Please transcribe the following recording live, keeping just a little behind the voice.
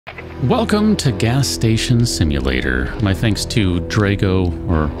Welcome to Gas Station Simulator. My thanks to Drago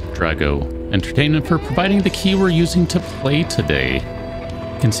Entertainment for providing the key we're using to play today.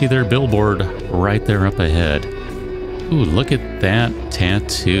 You can see their billboard right there up ahead. Ooh, look at that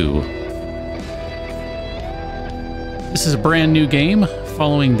tattoo. This is a brand new game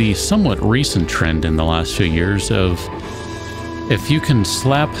following the somewhat recent trend in the last few years of if you can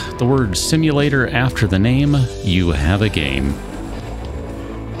slap the word simulator after the name, you have a game.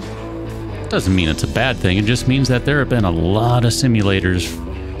 Doesn't mean it's a bad thing, it just means that there have been a lot of simulators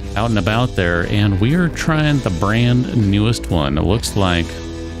out and about there, and we're trying the brand newest one. It looks like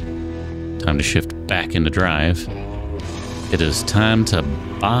time to shift back into drive. It is time to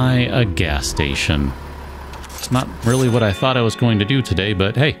buy a gas station. It's not really what I thought I was going to do today,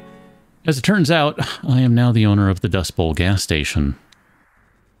 but hey, as it turns out, I am now the owner of the Dust Bowl gas station.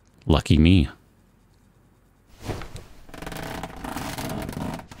 Lucky me.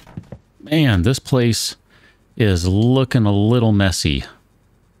 Man, this place is looking a little messy.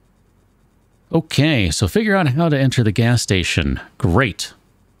 Okay, so figure out how to enter the gas station. Great.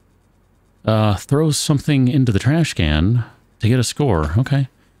 Throw something into the trash can to get a score. Okay.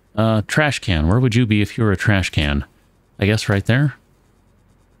 Trash can. Where would you be if you were a trash can? I guess right there?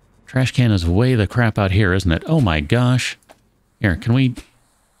 Trash can is way the crap out here, isn't it? Oh my gosh. Here, can we...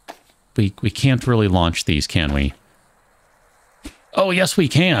 We can't really launch these, can we? Oh, yes we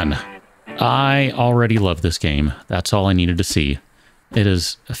can! I already love this game. That's all I needed to see. It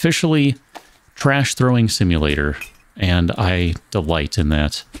is officially Trash Throwing Simulator, and I delight in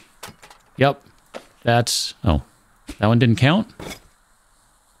that. Yep, that's... Oh, that one didn't count?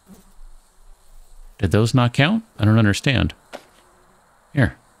 Did those not count? I don't understand.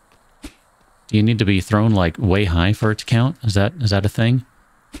 Here. Do you need to be thrown, like, way high for it to count? Is that a thing?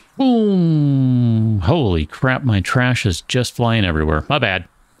 Boom! Holy crap, my trash is just flying everywhere. My bad.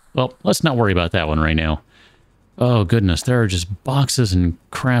 Well, let's not worry about that one right now. Oh, goodness, there are just boxes and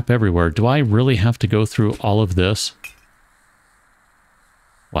crap everywhere. Do I really have to go through all of this?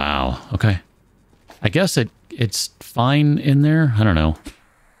 Wow, okay. I guess it's fine in there? I don't know.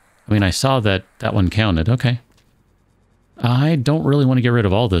 I mean, I saw that one counted. Okay. I don't really want to get rid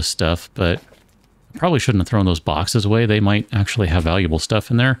of all this stuff, but I probably shouldn't have thrown those boxes away. They might actually have valuable stuff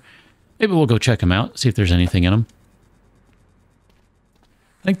in there. Maybe we'll go check them out, see if there's anything in them.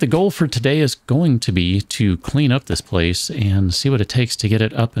 I think the goal for today is going to be to clean up this place and see what it takes to get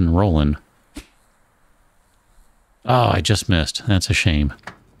it up and rolling. Oh, I just missed. That's a shame.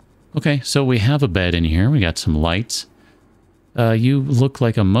 Okay, so we have a bed in here. We got some lights. You look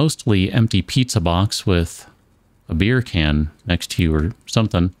like a mostly empty pizza box with a beer can next to you or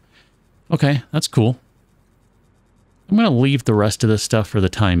something. Okay, that's cool. I'm going to leave the rest of this stuff for the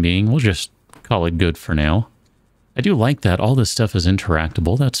time being. We'll just call it good for now. I do like that all this stuff is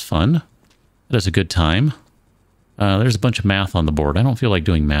interactable. That's fun. That is a good time. There's a bunch of math on the board. I don't feel like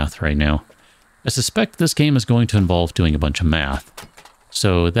doing math right now. I suspect this game is going to involve doing a bunch of math.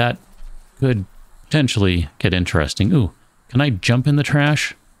 So that could potentially get interesting. Ooh, can I jump in the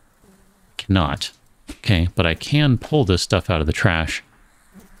trash? I cannot. Okay, but I can pull this stuff out of the trash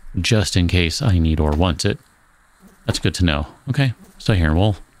just in case I need or want it. That's good to know. Okay, so here,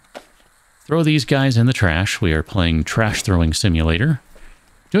 we'll throw these guys in the trash. We are playing Trash Throwing Simulator.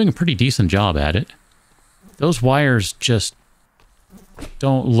 Doing a pretty decent job at it. Those wires just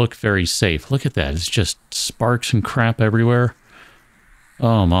don't look very safe. Look at that. It's just sparks and crap everywhere.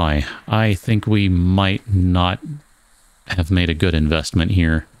 Oh my. I think we might not have made a good investment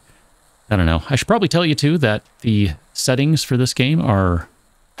here. I don't know. I should probably tell you too that the settings for this game are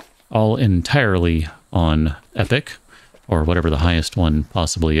all entirely on Epic, or whatever the highest one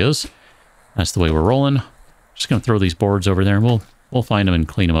possibly is. That's the way we're rolling. Just going to throw these boards over there, and we'll find them and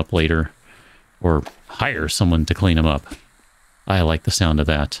clean them up later. Or hire someone to clean them up. I like the sound of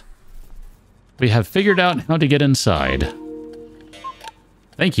that. We have figured out how to get inside.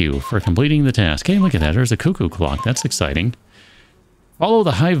 Thank you for completing the task. Hey, look at that. There's a cuckoo clock. That's exciting. Follow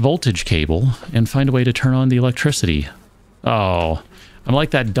the high voltage cable and find a way to turn on the electricity. Oh, I'm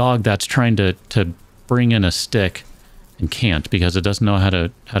like that dog that's trying to bring in a stick and can't because it doesn't know how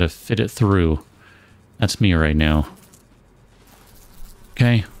to fit it through. That's me right now.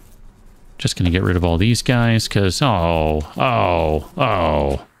 Okay. Just gonna get rid of all these guys because here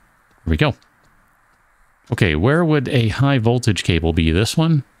we go. Okay, where would a high voltage cable be? This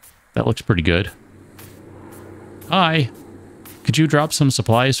one? That looks pretty good. Hi. Could you drop some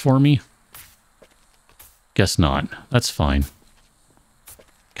supplies for me? Guess not. That's fine.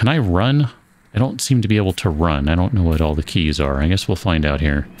 Can I run? I don't seem to be able to run. I don't know what all the keys are. I guess we'll find out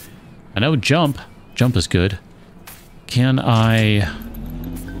here. I know jump. Jump is good. Can I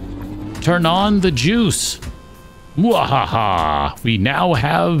Turn on the juice. Mwahaha! We now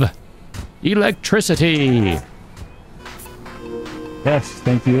have electricity. Yes,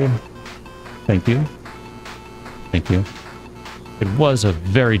 thank you. Thank you. Thank you. It was a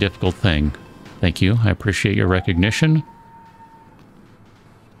very difficult thing. Thank you. I appreciate your recognition.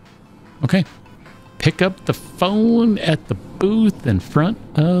 Okay. Pick up the phone at the booth in front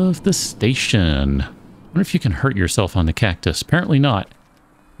of the station. I wonder if you can hurt yourself on the cactus. Apparently not.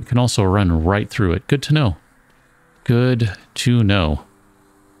 You can also run right through it. Good to know. Good to know.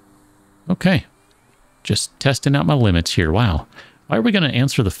 Okay. Just testing out my limits here. Wow. Why are we going to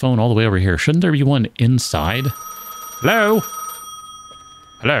answer the phone all the way over here? Shouldn't there be one inside? Hello?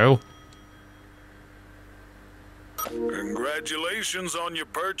 Hello? Congratulations on your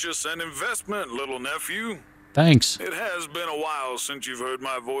purchase and investment, little nephew. Thanks. It has been a while since you've heard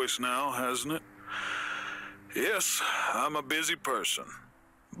my voice now, hasn't it? Yes, I'm a busy person.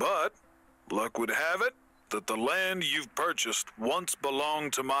 But luck would have it that the land you've purchased once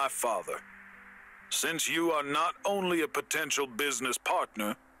belonged to my father. Since you are not only a potential business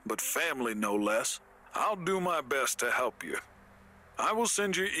partner, but family no less, I'll do my best to help you. I will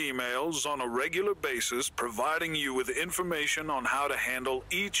send you emails on a regular basis providing you with information on how to handle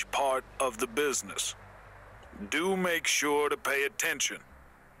each part of the business. Do make sure to pay attention.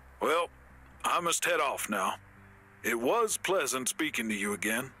 Well, I must head off now. It was pleasant speaking to you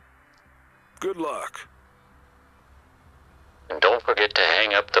again. Good luck. And don't forget to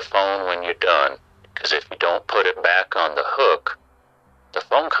hang up the phone when you're done, because if you don't put it back on the hook, the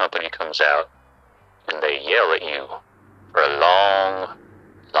phone company comes out and they yell at you for a long,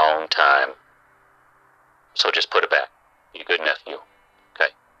 long time. So just put it back. You good nephew.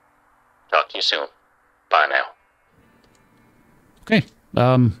 Okay. Talk to you soon. Bye now. Okay.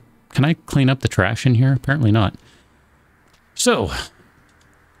 Can I clean up the trash in here? Apparently not. So,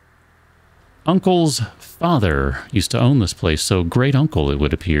 Uncle's father used to own this place, so great uncle, it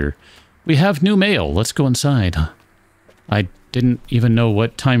would appear. We have new mail. Let's go inside. I didn't even know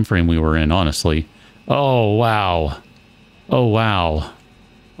what time frame we were in, honestly. Oh, wow. Oh, wow.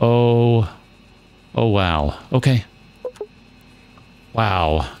 Oh wow. Okay.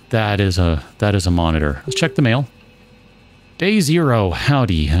 Wow. That is a monitor. Let's check the mail. Day 0.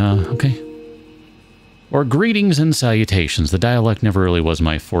 Howdy. Okay. Or greetings and salutations. The dialect never really was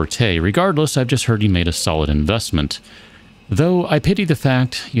my forte. Regardless, I've just heard you made a solid investment. Though I pity the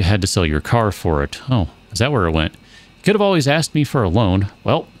fact you had to sell your car for it. Oh, is that where it went? You could have always asked me for a loan.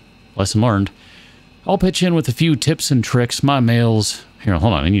 Well, lesson learned. I'll pitch in with a few tips and tricks. My mails... Here,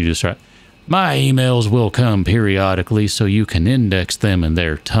 hold on. I need to start. My emails will come periodically so you can index them in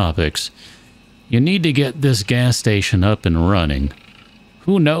their topics. You need to get this gas station up and running.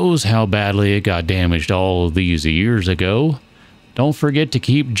 Who knows how badly it got damaged all of these years ago? Don't forget to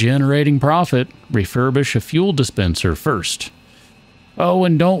keep generating profit. Refurbish a fuel dispenser first. Oh,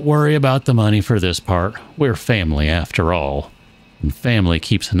 and don't worry about the money for this part. We're family after all. And family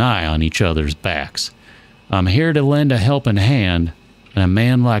keeps an eye on each other's backs. I'm here to lend a helping hand, and a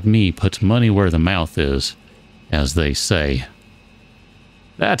man like me puts money where the mouth is, as they say.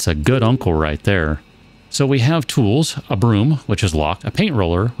 That's a good uncle right there. So we have tools, a broom, which is locked, a paint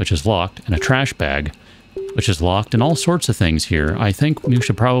roller, which is locked, and a trash bag, which is locked, and all sorts of things here. I think we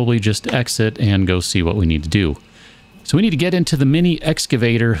should probably just exit and go see what we need to do. So we need to get into the mini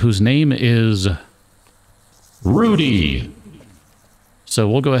excavator, whose name is Rudy. So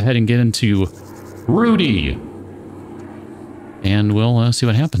we'll go ahead and get into Rudy. And we'll see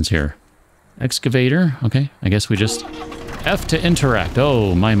what happens here. Excavator. Okay, I guess we just... F to interact.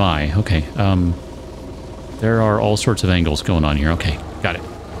 Oh, my. Okay, there are all sorts of angles going on here. Okay, got it.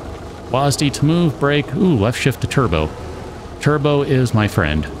 WASD to move, brake. Ooh, left shift to turbo. Turbo is my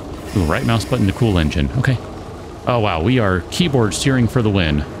friend. Ooh, right mouse button to cool engine. Okay. Oh, wow, we are keyboard steering for the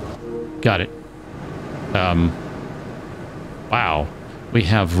win. Got it. Wow. We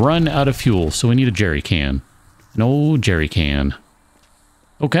have run out of fuel, so we need a jerry can. An old jerry can.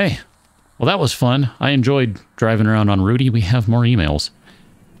 Okay. Well, that was fun. I enjoyed driving around on Rudy. We have more emails.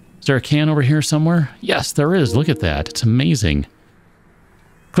 Is there a can over here somewhere? Yes, there is. Look at that. It's amazing.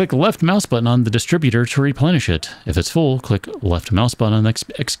 Click left mouse button on the distributor to replenish it. If it's full, click left mouse button on the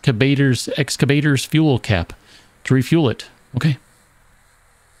excavator's fuel cap to refuel it. Okay.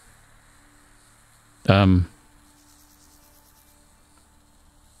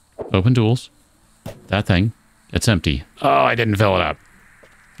 Open tools. That thing. It's empty. Oh, I didn't fill it up.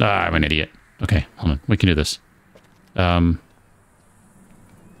 Ah, I'm an idiot. Okay, hold on. We can do this.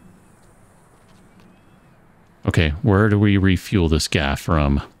 Okay, where do we refuel this guy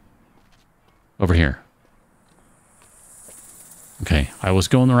from? Over here. Okay, I was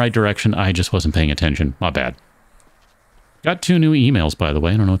going the right direction. I just wasn't paying attention. My bad. Got 2 new emails, by the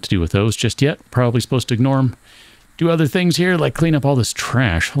way. I don't know what to do with those just yet. Probably supposed to ignore them. Do other things here, like clean up all this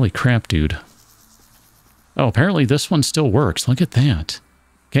trash. Holy crap, dude. Oh, apparently this one still works. Look at that.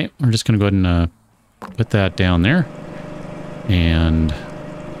 Okay, we're just going to go ahead and put that down there. And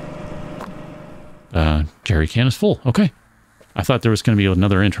jerry can is full. Okay. I thought there was going to be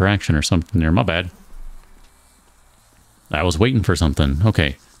another interaction or something there. My bad. I was waiting for something.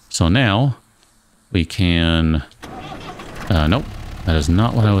 Okay, so now we can... nope, that is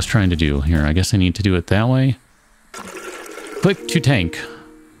not what I was trying to do. Here, I guess I need to do it that way. Click to tank.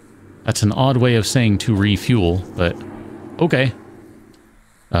 That's an odd way of saying to refuel, but okay.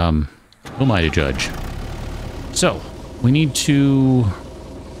 Who am I to judge? So, we need to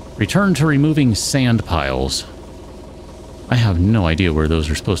return to removing sand piles. I have no idea where those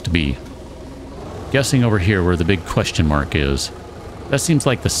are supposed to be. Guessing over here where the big question mark is. That seems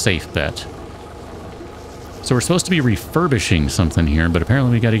like the safe bet. So we're supposed to be refurbishing something here, but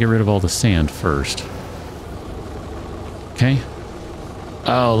apparently we got to get rid of all the sand first. Okay.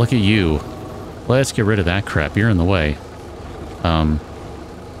 Oh, look at you. Let's get rid of that crap. You're in the way.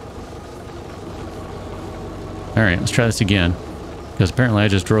 Alright, let's try this again. Because apparently I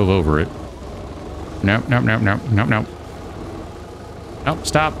just drove over it. Nope, nope, nope, nope, nope, nope. Nope,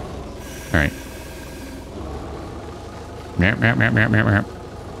 stop. Alright. Nope, nope, nope, nope, nope, nope.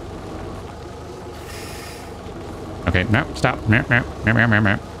 Okay, nope, stop. Nope, nope, nope, nope, nope,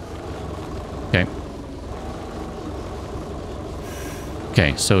 nope. Okay.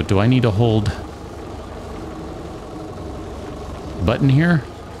 Okay, so do I need to hold the button here?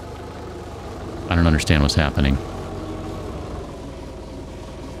 I don't understand what's happening.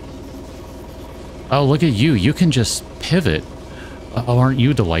 Oh, look at you. You can just pivot. Oh, aren't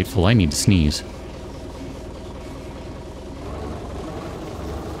you delightful? I need to sneeze.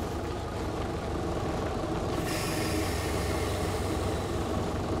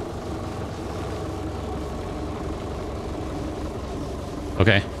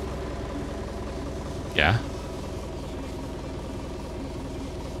 Okay. Yeah.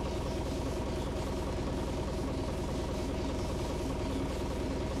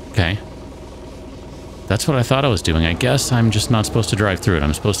 Okay. That's what I thought I was doing. I guess I'm just not supposed to drive through it.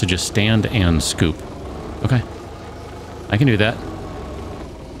 I'm supposed to just stand and scoop. Okay. I can do that.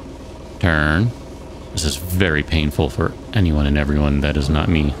 Turn. This is very painful for anyone and everyone that is not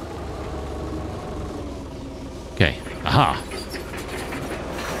me. Okay. Aha.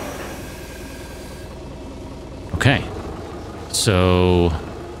 Okay. So...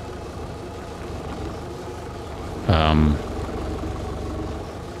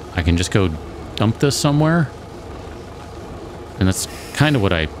 I can just go dump this somewhere? And that's kind of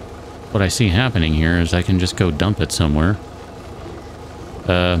what I see happening here, is I can just go dump it somewhere.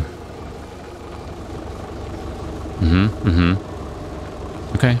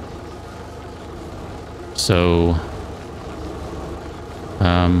 Okay. So...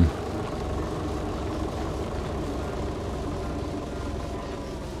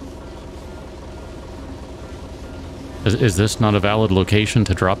 Is this not a valid location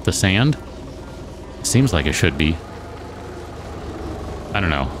to drop the sand? Seems like it should be. I don't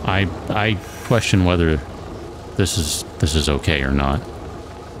know. I question whether this is okay or not.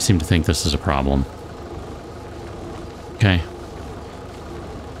 I seem to think this is a problem. Okay.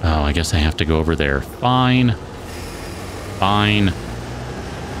 Oh, I guess I have to go over there. Fine. Fine.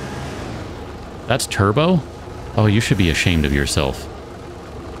 That's turbo? Oh, you should be ashamed of yourself.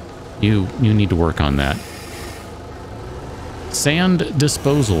 You need to work on that. Sand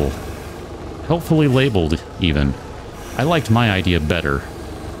disposal. Helpfully labeled, even. I liked my idea better.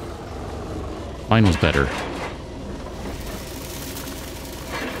 Mine was better.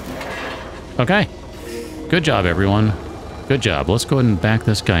 Okay. Good job, everyone. Good job. Let's go ahead and back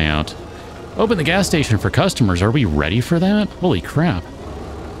this guy out. Open the gas station for customers. Are we ready for that? Holy crap.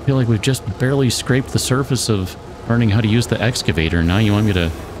 I feel like we've just barely scraped the surface of learning how to use the excavator. Now you want me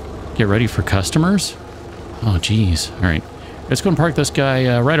to get ready for customers? Oh, geez. All right. Let's go and park this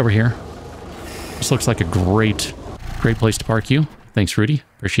guy right over here. This looks like a great place to park you. Thanks, Rudy.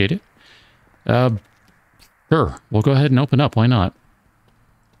 Appreciate it. Sure. We'll go ahead and open up. Why not?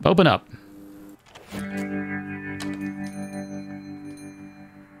 Open up.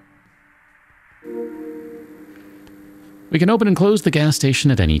 We can open and close the gas station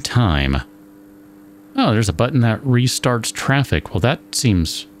at any time. Oh, there's a button that restarts traffic. Well, that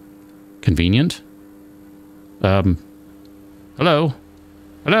seems convenient. Hello?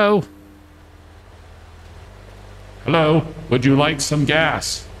 Hello? Hello, would you like some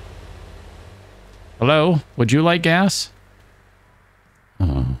gas? Hello? Would you like gas?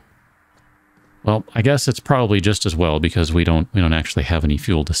 Well, I guess it's probably just as well because we don't actually have any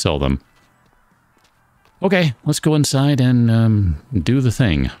fuel to sell them. Okay, let's go inside and do the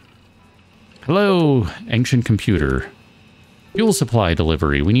thing. Hello, ancient computer. Fuel supply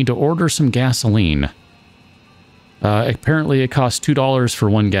delivery. We need to order some gasoline. Apparently it costs $2 for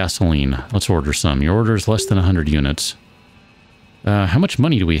one gasoline. Let's order some. Your order is less than 100 units. How much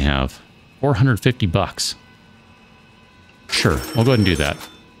money do we have? 450 bucks. Sure, we'll go ahead and do that.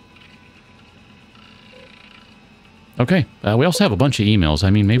 Okay, we also have a bunch of emails. I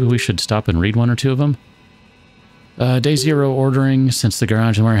mean, maybe we should stop and read one or two of them. Day 0 ordering. Since the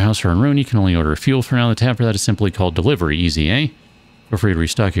garage and warehouse are in ruin, you can only order fuel for now. The tab for that is simply called delivery. Easy, eh? Feel free to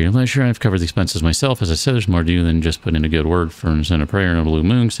restock your leisure. I've covered the expenses myself. As I said, there's more to do than just put in a good word for and send a prayer and a blue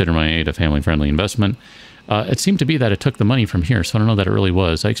moon. Consider my aid a family-friendly investment. It seemed to be that it took the money from here, so I don't know that it really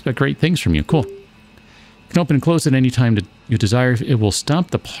was. I expect great things from you. Cool. You can open and close at any time you desire. It will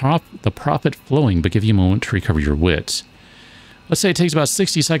stop the profit flowing, but give you a moment to recover your wits. Let's say it takes about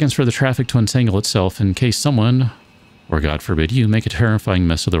 60 seconds for the traffic to untangle itself in case someone, or God forbid you, make a terrifying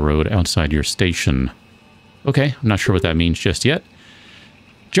mess of the road outside your station. Okay, I'm not sure what that means just yet.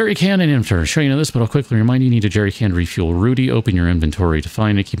 Jerry can and inventory. Sure you know this, but I'll quickly remind you need a jerry can to refuel Rudy. Open your inventory to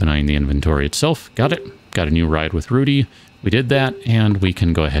find it. Keep an eye on the inventory itself. Got it. Got a new ride with Rudy. We did that, and we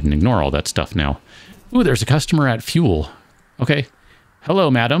can go ahead and ignore all that stuff now. Ooh, there's a customer at fuel. Okay. Hello,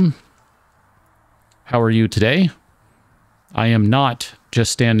 madam. How are you today? I am not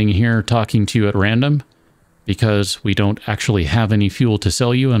just standing here talking to you at random because we don't actually have any fuel to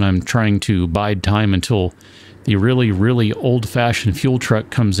sell you, and I'm trying to bide time until the really, really old-fashioned fuel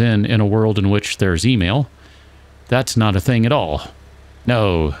truck comes in a world in which there's email. That's not a thing at all.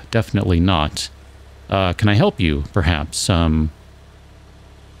 No, definitely not. Can I help you, perhaps? I'll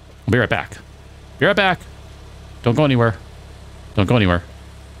be right back. Be right back. Don't go anywhere. Don't go anywhere.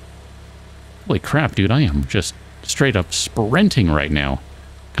 Holy crap, dude. I am just straight up sprinting right now.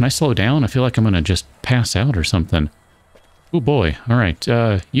 Can I slow down? I feel like I'm going to just pass out or something. Oh, boy. All right.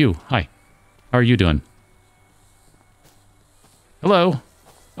 You. Hi. How are you doing? Hello.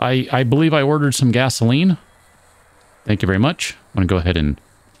 I believe I ordered some gasoline. Thank you very much. I'm going to go ahead and...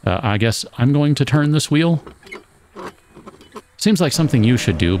 I guess I'm going to turn this wheel. Seems like something you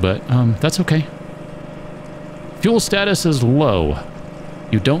should do, but that's okay. Fuel status is low.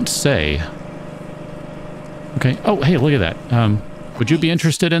 You don't say. Okay. Oh, hey, look at that. Would you be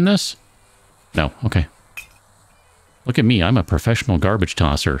interested in this? No. Okay. Look at me. I'm a professional garbage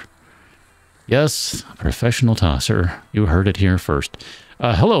tosser. Yes, a professional tosser. You heard it here first.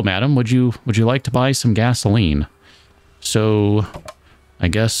 Hello, madam. Would you like to buy some gasoline? So... I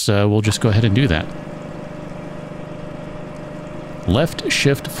guess we'll just go ahead and do that. Left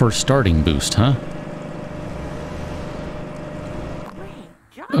shift for starting boost, huh?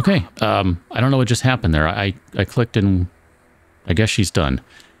 Okay, I don't know what just happened there. I clicked and I guess she's done.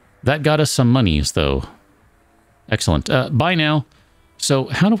 That got us some monies, though. Excellent. Bye now. So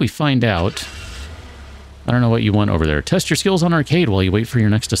how do we find out? I don't know what you want over there. Test your skills on arcade while you wait for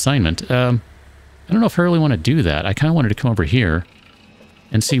your next assignment. I don't know if I really want to do that. I kind of wanted to come over here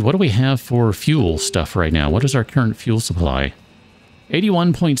and see, what do we have for fuel stuff right now? What is our current fuel supply?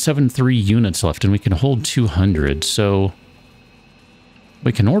 81.73 units left, and we can hold 200, so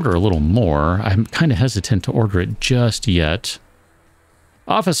we can order a little more. I'm kind of hesitant to order it just yet.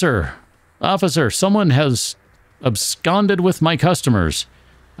 Officer! Officer, someone has absconded with my customers.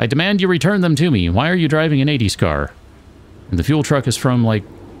 I demand you return them to me. Why are you driving an 80s car? And the fuel truck is from, like,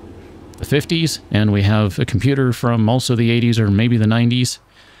 the 50s, and we have a computer from also the 80s or maybe the 90s.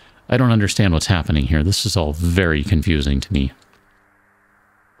 I don't understand what's happening here. This is all very confusing to me.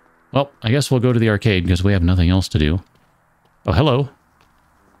 Well, I guess we'll go to the arcade because we have nothing else to do. Oh, hello.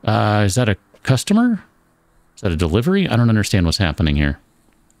 Is that a customer? Is that a delivery? I don't understand what's happening here.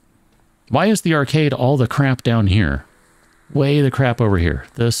 Why is the arcade all the crap down here? Way the crap over here.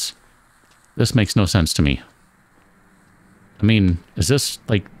 This makes no sense to me. I mean, is this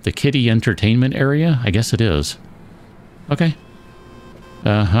like the kiddie entertainment area? I guess it is. Okay.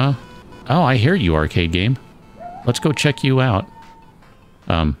 Uh-huh. Oh, I hear you, arcade game. Let's go check you out.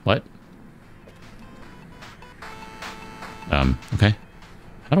 What? Okay.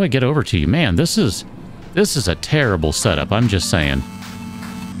 How do I get over to you? Man, this is a terrible setup. I'm just saying.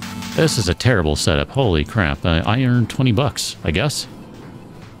 This is a terrible setup. Holy crap. I earned 20 bucks, I guess.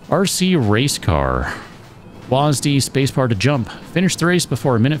 RC race car. WASD spacebar to jump. Finish the race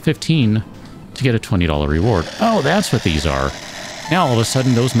before 1:15 to get a $20 reward. Oh, that's what these are. Now all of a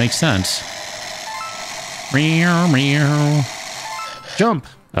sudden those make sense. Meow, meow. Jump.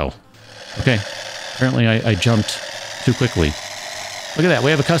 Oh, okay. Apparently I jumped too quickly. Look at that.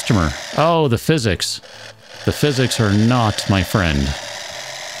 We have a customer. Oh, the physics. The physics are not my friend.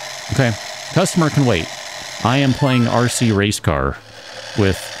 Okay. Customer can wait. I am playing RC race car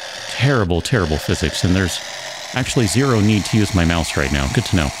with terrible, terrible physics, and there's actually zero need to use my mouse right now. Good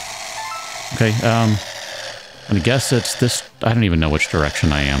to know. Okay, I'm gonna guess it's this. I don't even know which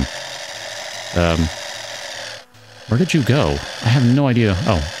direction I am. Where did you go? I have no idea.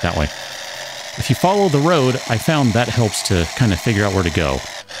 Oh, that way. If you follow the road, I found that helps to kind of figure out where to go.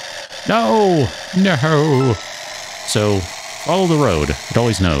 No! No! So, follow the road. It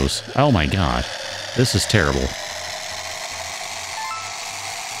always knows. Oh my god. This is terrible.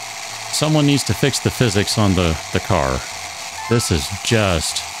 Someone needs to fix the physics on the car. This is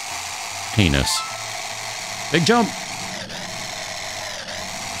just heinous. Big jump!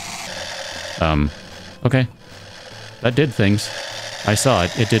 Okay. That did things. I saw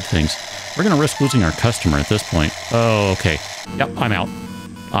it. It did things. We're gonna risk losing our customer at this point. Oh, okay. Yep, I'm out.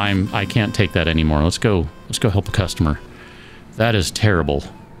 I can't take that anymore. Let's go help a customer. That is terrible.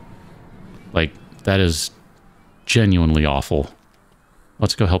 Like, that is genuinely awful.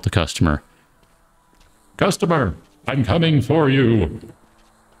 Let's go help the customer. Customer, I'm coming for you.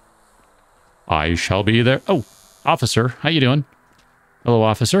 I shall be there. Oh, officer, how you doing? Hello,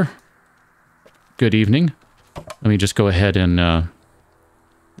 officer. Good evening. Let me just go ahead and,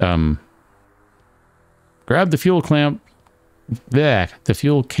 grab the fuel clamp. Back. The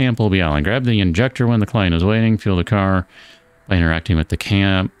fuel camp will be on. Grab the injector when the client is waiting. Fuel the car by interacting with the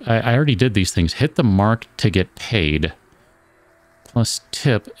camp. I already did these things. Hit the mark to get paid. Plus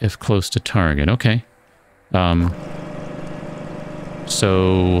tip if close to target. Okay.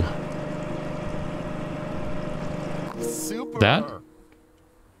 So... Super. That?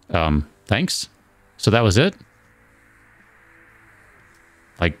 Thanks. So that was it?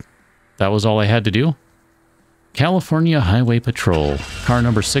 Like, that was all I had to do? California Highway Patrol. Car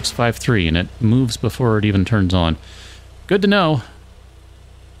number 653, and it moves before it even turns on. Good to know.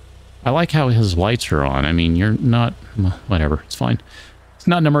 I like how his lights are on. I mean, you're not... Whatever, it's fine. It's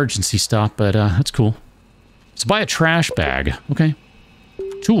not an emergency stop, but that's cool. So buy a trash bag. Okay.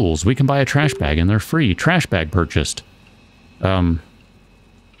 Tools. We can buy a trash bag, and they're free. Trash bag purchased. Do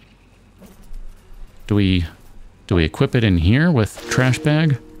we equip it in here with trash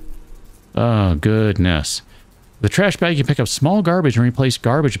bag? Oh, goodness. The trash bag, you pick up small garbage and replace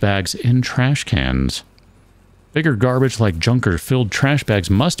garbage bags in trash cans. Bigger garbage like junker-filled trash bags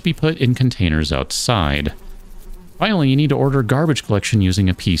must be put in containers outside. Finally, you need to order garbage collection using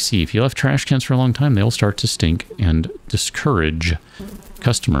a PC. If you left trash cans for a long time, they'll start to stink and discourage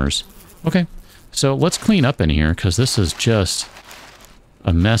customers. Okay, so let's clean up in here, because this is just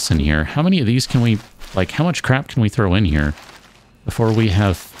a mess in here. How many of these can we... Like, how much crap can we throw in here before we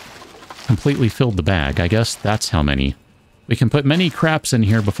have completely filled the bag? I guess that's how many. We can put many craps in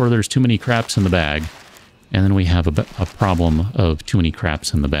here before there's too many craps in the bag. And then we have a problem of too many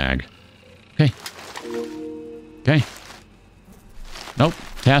craps in the bag. Okay. Okay. Nope.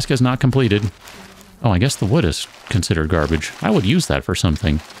 Task is not completed. Oh, I guess the wood is considered garbage. I would use that for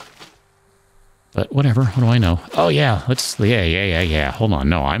something. But whatever. What do I know? Oh, yeah. Let's... Yeah. Hold on.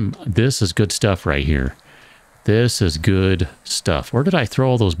 No, this is good stuff right here. This is good stuff. Where did I throw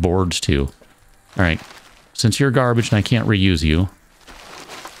all those boards to? All right. Since you're garbage and I can't reuse you...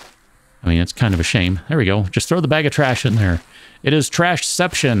 I mean, it's kind of a shame. There we go. Just throw the bag of trash in there. It is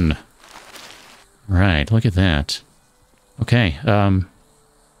trashception. Right. Look at that. Okay. Oh.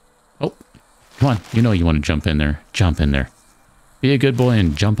 Come on. You know you want to jump in there. Jump in there. Be a good boy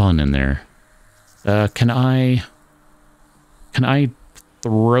and jump on in there. Can I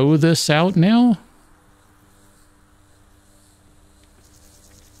throw this out now?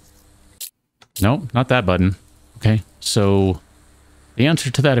 No, not that button. Okay, so the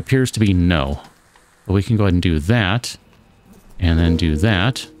answer to that appears to be no. But we can go ahead and do that, and then do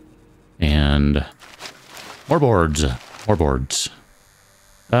that, and more boards, more boards.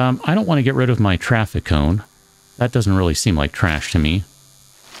 I don't want to get rid of my traffic cone. That doesn't really seem like trash to me.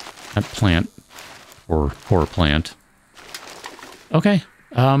 That plant... Or poor plant. Okay,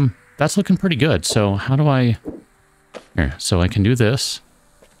 that's looking pretty good. So how do I... Here, so I can do this.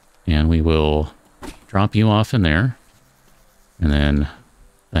 And we will drop you off in there. And then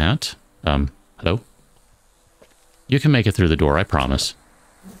that. Hello? You can make it through the door, I promise.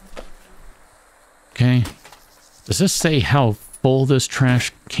 Okay. Does this say how full this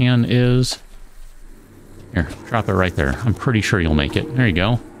trash can is? Here, drop it right there. I'm pretty sure you'll make it. There you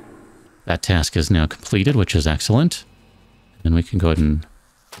go. That task is now completed, which is excellent. And we can go ahead and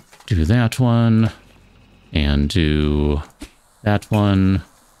do that one. And do that one.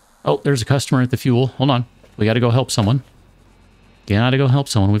 Oh, there's a customer at the fuel. Hold on. We got to go help someone. Gotta go help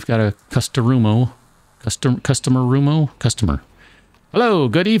someone. We've got a customer. Hello,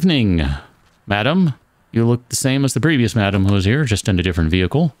 good evening, madam. You look the same as the previous madam who was here, just in a different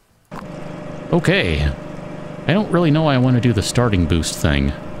vehicle. Okay. I don't really know why I want to do the starting boost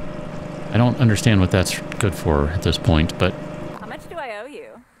thing. I don't understand what that's good for at this point, but... How much do I owe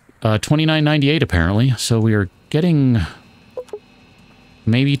you? $29.98 apparently, so we are getting...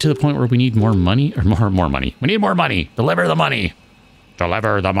 maybe to the point where we need more money, or more money. We need more money! Deliver the money!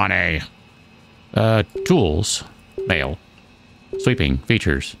 Deliver the money! Tools. Mail. Sweeping.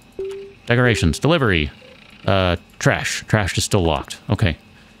 Features. Decorations. Delivery. Trash. Trash is still locked. Okay.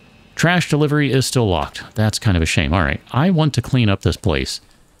 Trash delivery is still locked. That's kind of a shame. Alright, I want to clean up this place.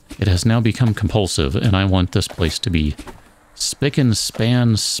 It has now become compulsive, and I want this place to be spick and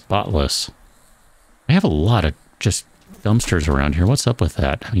span spotless. I have a lot of just dumpsters around here. What's up with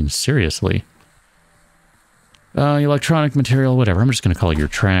that? I mean, seriously. Electronic material, whatever. I'm just going to call your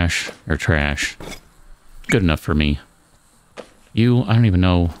trash. Or trash. Good enough for me. You, I don't even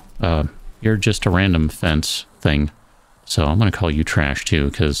know. You're just a random fence thing. So I'm going to call you trash too,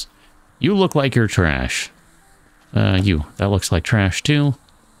 because you look like you're trash. That looks like trash too.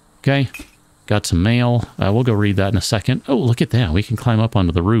 Okay. Got some mail. We'll go read that in a second. Oh, look at that. We can climb up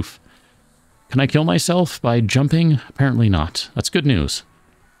onto the roof. Can I kill myself by jumping? Apparently not. That's good news.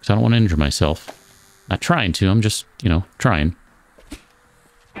 Because I don't want to injure myself. Not trying to. I'm just, you know, trying.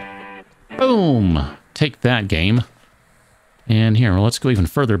 Boom! Take that, game. And here, well, let's go even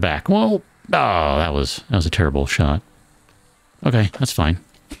further back. Whoa! Oh, that was a terrible shot. Okay, that's fine.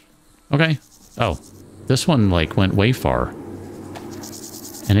 Okay. Oh, this one, like, went way far.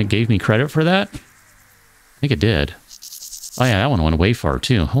 And it gave me credit for that? I think it did. Oh yeah, that one went way far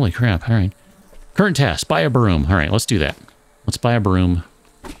too. Holy crap, alright. Current task, buy a broom. Alright, let's do that. Let's buy a broom.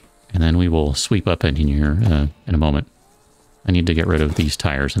 And then we will sweep up in here in a moment. I need to get rid of these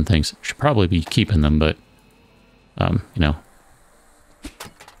tires and things. Should probably be keeping them, but... you know.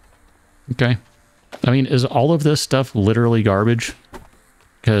 Okay. I mean, is all of this stuff literally garbage?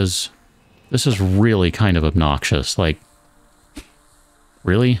 Because this is really kind of obnoxious. Like...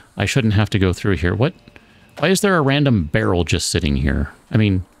 Really? I shouldn't have to go through here. What? Why is there a random barrel just sitting here? I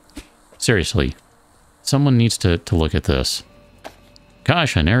mean, seriously. Someone needs to look at this.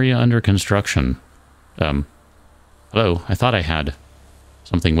 Gosh, an area under construction. Hello, I thought I had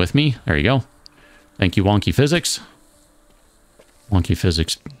something with me. There you go. Thank you, Wonky Physics. Wonky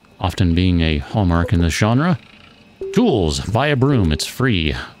Physics often being a hallmark in this genre. Tools. Buy a broom. It's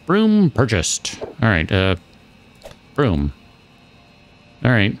free. Broom purchased. Alright, broom.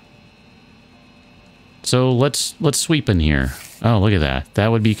 Alright. So let's sweep in here. Oh, look at that. That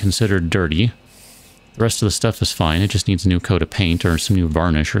would be considered dirty. The rest of the stuff is fine. It just needs a new coat of paint or some new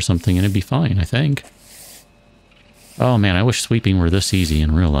varnish or something, and it'd be fine, I think. Oh man, I wish sweeping were this easy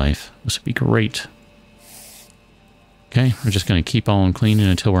in real life. This would be great. Okay, we're just going to keep on cleaning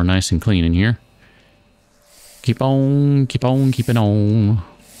until we're nice and clean in here. Keep on keeping on.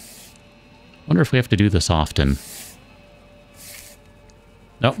 Wonder if we have to do this often.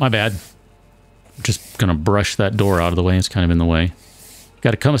 Oh, my bad. I'm just gonna brush that door out of the way. It's kind of in the way.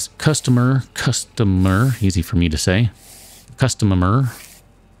 Got a customer, easy for me to say. Customer.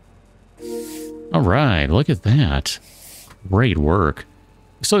 All right, look at that. Great work.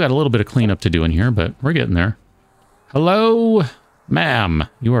 We still got a little bit of cleanup to do in here, but we're getting there. Hello, ma'am.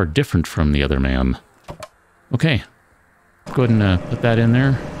 You are different from the other ma'am. Okay. Go ahead and put that in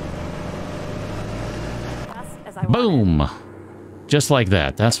there. Boom! Just like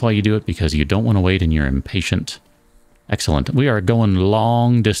that. That's why you do it, because you don't want to wait and you're impatient. Excellent. We are going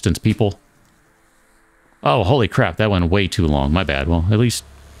long distance, people. Oh, holy crap. That went way too long. My bad. Well, at least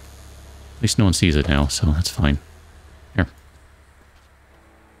no one sees it now, so that's fine. Here.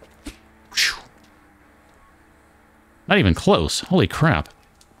 Whew. Not even close. Holy crap.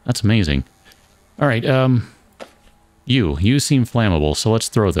 That's amazing. All right, you seem flammable, so let's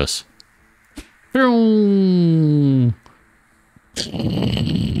throw this.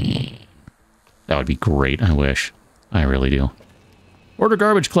 That would be great, I wish. I really do. Order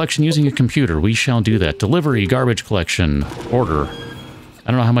garbage collection using a computer. We shall do that. Delivery, garbage collection, order.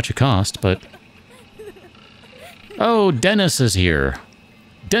 I don't know how much it cost, but... Oh, Dennis is here.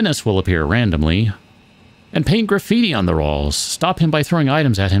 Dennis will appear randomly and paint graffiti on the walls. Stop him by throwing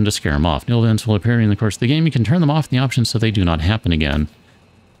items at him to scare him off. New events will appear in the course of the game. You can turn them off in the options so they do not happen again.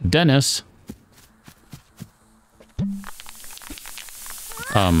 Dennis...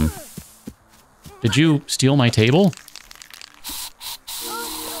 Did you steal my table?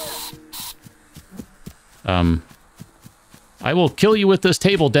 I will kill you with this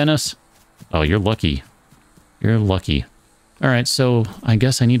table, Dennis. Oh, you're lucky. You're lucky. All right, so I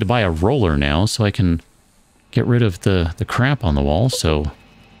guess I need to buy a roller now so I can get rid of the crap on the wall. So,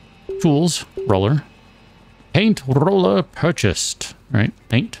 tools, roller. Paint roller purchased. All right,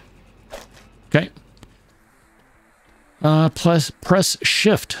 paint. Okay. Press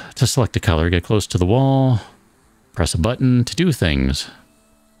shift to select a color. Get close to the wall. Press a button to do things.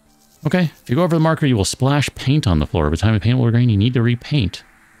 Okay, if you go over the marker, you will splash paint on the floor. Every time a paint will green, you need to repaint.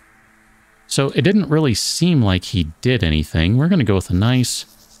 So it didn't really seem like he did anything. We're going to go with a nice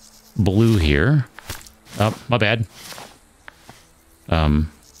blue here. Oh, my bad.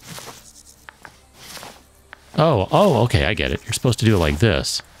 Oh, okay, I get it. You're supposed to do it like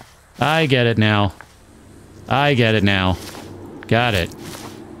this. I get it now. I get it now. Got it.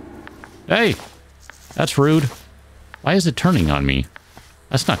 Hey, that's rude. Why is it turning on me?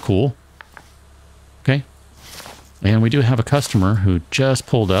 That's not cool. Okay. And we do have a customer who just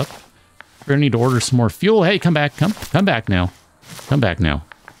pulled up. We're gonna need to order some more fuel. Hey, come back. Come back now. Come back now.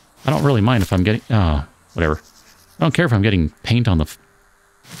 I don't really mind if I'm getting... Oh, whatever. I don't care if I'm getting paint on the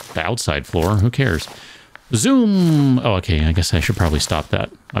outside floor. Who cares? Zoom! Oh, okay. I guess I should probably stop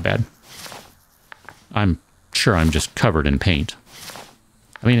that. My bad. I'm sure I'm just covered in paint.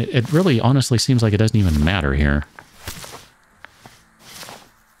 I mean, it really honestly seems like it doesn't even matter here.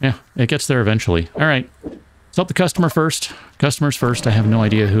 Yeah, it gets there eventually. All right. Let's help the customer first. Customers first. I have no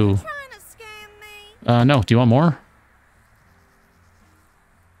idea who... no. Do you want more?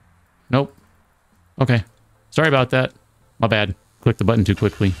 Nope. Okay. Sorry about that. My bad. Clicked the button too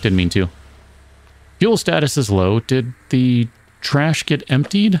quickly. Didn't mean to. Fuel status is low. Did the trash get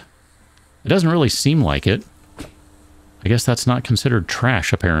emptied? It doesn't really seem like it. I guess that's not considered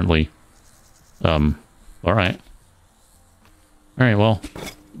trash, apparently. All right. All right, well,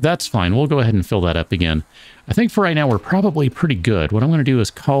 that's fine. We'll go ahead and fill that up again. I think for right now, we're probably pretty good. What I'm going to do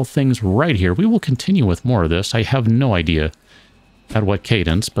is call things right here. We will continue with more of this. I have no idea at what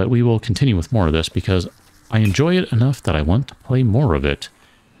cadence, but we will continue with more of this because I enjoy it enough that I want to play more of it.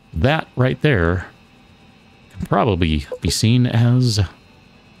 That right there can probably be seen as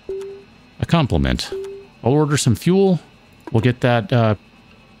a compliment. I'll order some fuel. We'll get that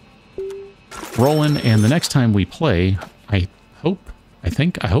rolling, and the next time we play, I hope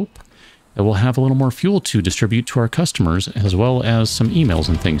that we'll have a little more fuel to distribute to our customers, as well as some emails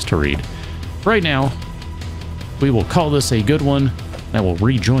and things to read. Right now, we will call this a good one, and I will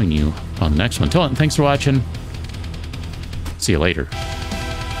rejoin you on the next one. Till then, thanks for watching. See you later.